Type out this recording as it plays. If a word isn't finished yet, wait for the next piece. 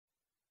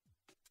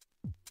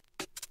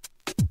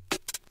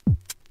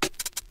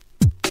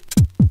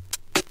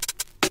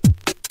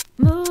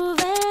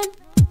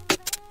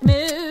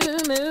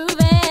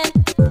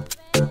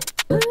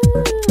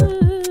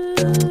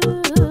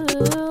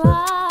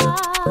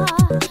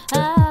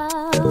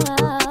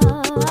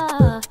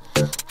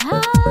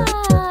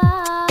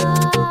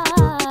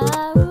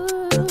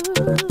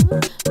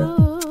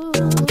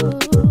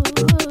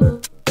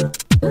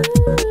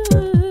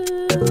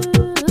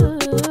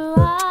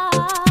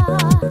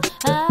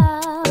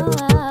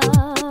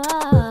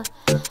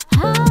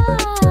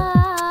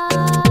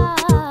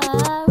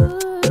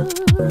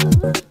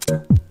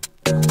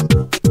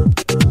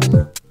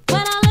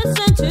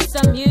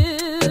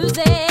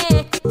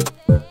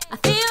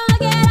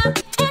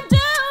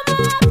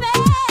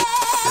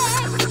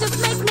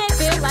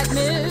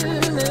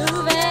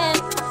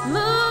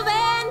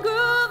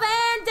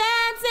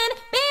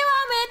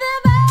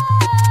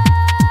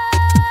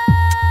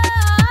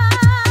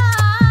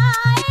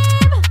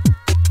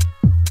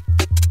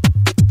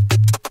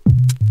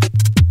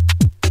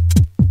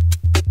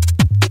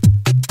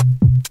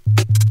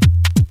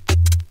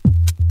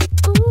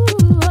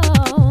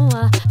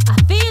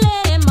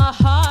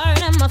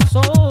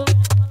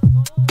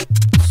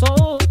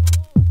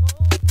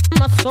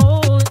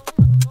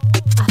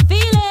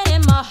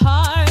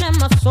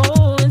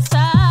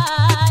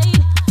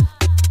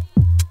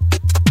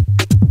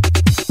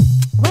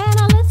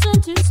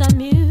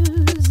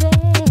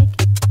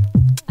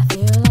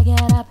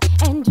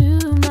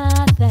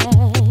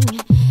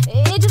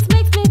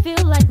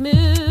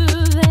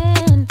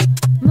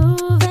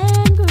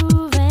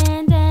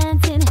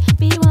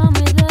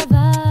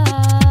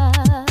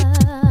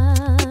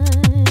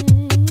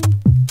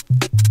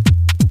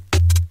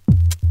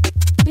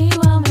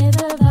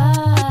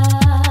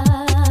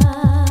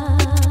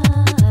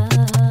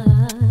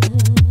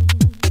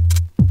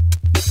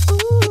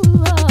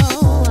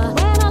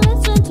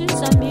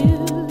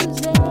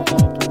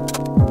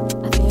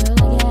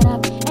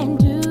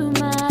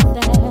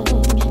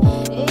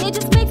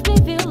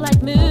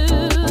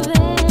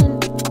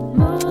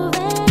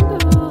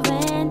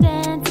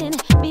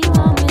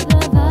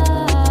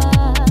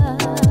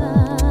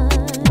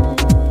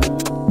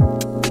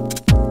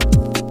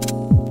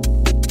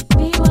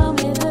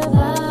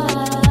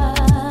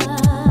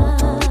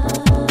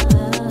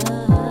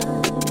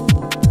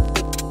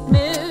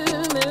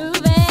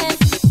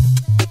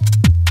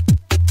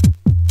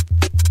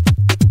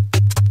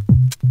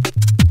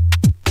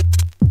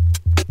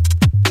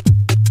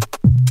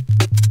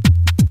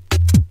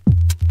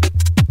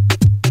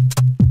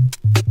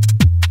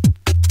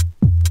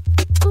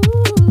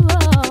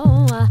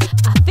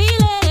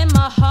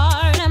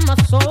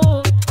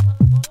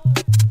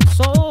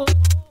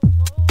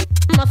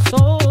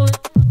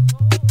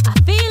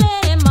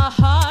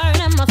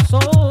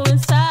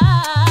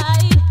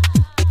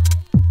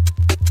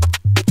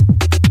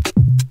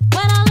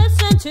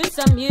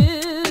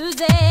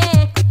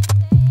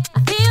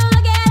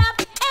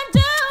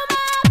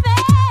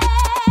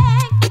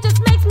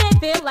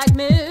like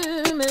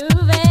moving,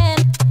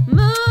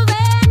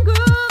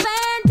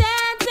 grooving,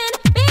 dancing.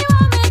 Be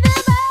one with the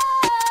vibe.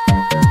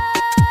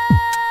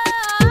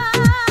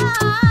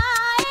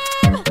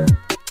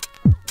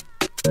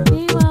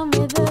 Be one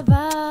with the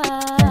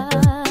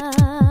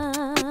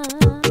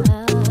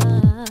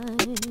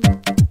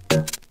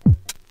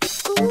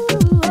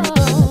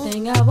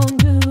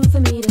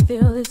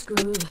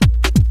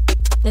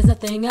there's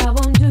nothing I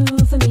won't do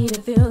for me to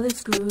feel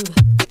this groove.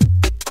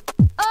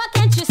 Oh,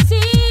 can't you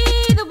see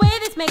the way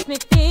this makes me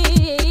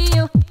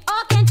feel?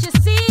 Oh, can't you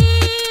see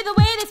the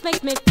way this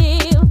makes me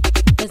feel?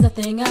 There's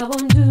nothing I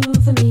won't do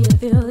for me to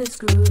feel this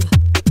groove.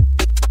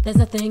 There's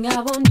nothing I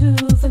won't do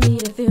for me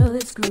to feel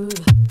this groove.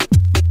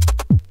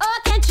 Oh,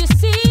 can't you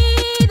see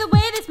the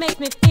way this makes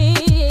me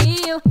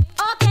feel?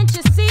 Oh, can't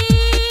you see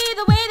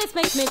the way this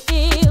makes me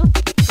feel?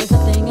 There's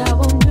nothing I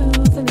won't do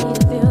for me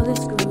to feel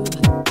this groove.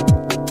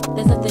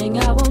 There's nothing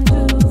I won't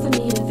do for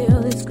me to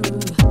feel this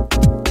groove.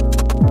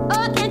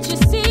 Oh, can't you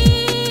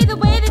see the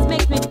way this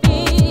makes me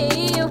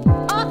feel?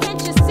 Oh,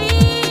 can't you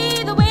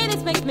see the way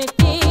this makes me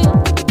feel?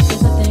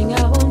 There's nothing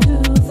I won't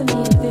do for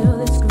me to feel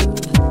this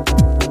groove.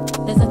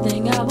 There's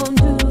nothing I won't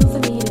do for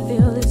me to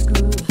feel this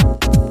groove.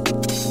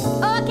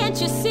 Oh, can't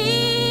you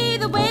see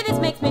the way this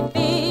makes me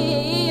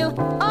feel?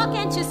 Oh,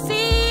 can't you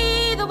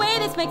see the way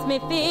this makes me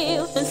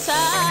feel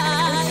inside?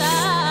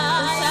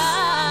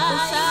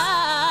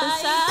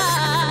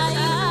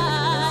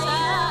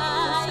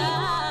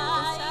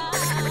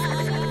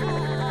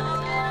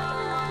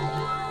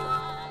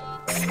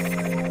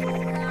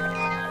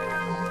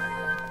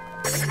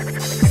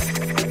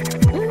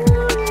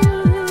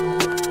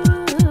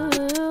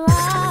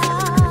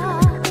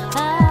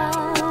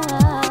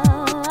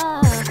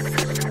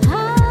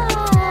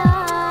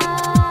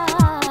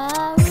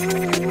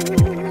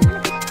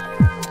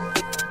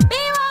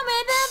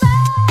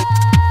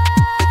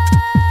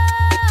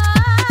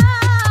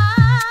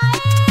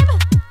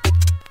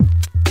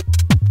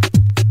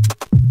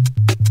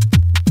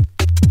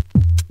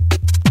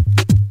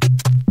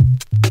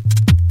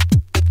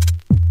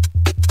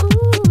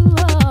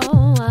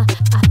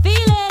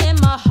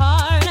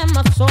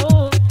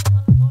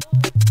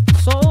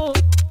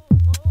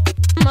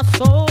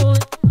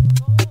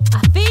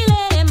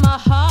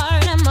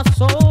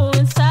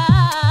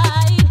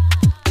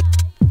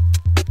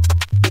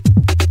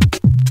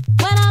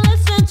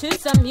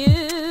 Some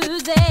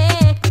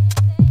music,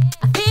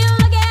 I feel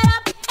I get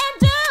up and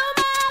do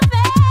my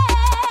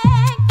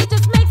thing. It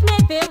just makes me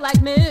feel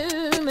like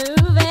moving,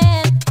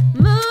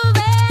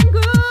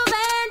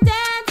 grooving,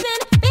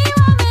 dancing. Be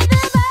one with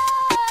the vibe.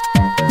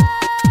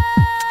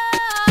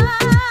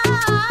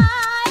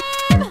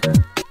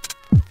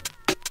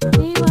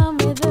 Be one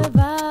with the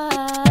vibe.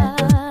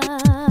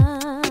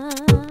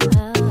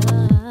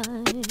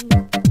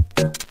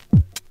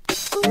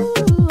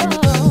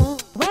 Ooh,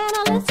 when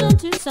I listen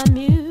to some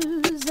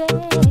music,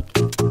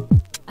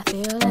 I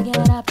feel I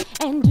get up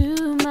and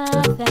do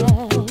my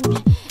thing.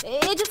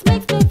 It just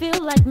makes me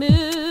feel like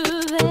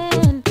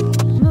moving,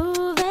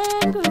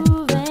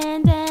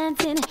 grooving,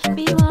 dancing.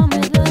 Be one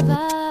with the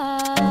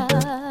vibe.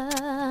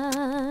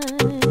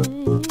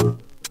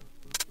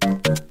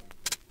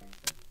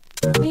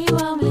 Be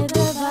one with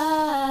the vibe.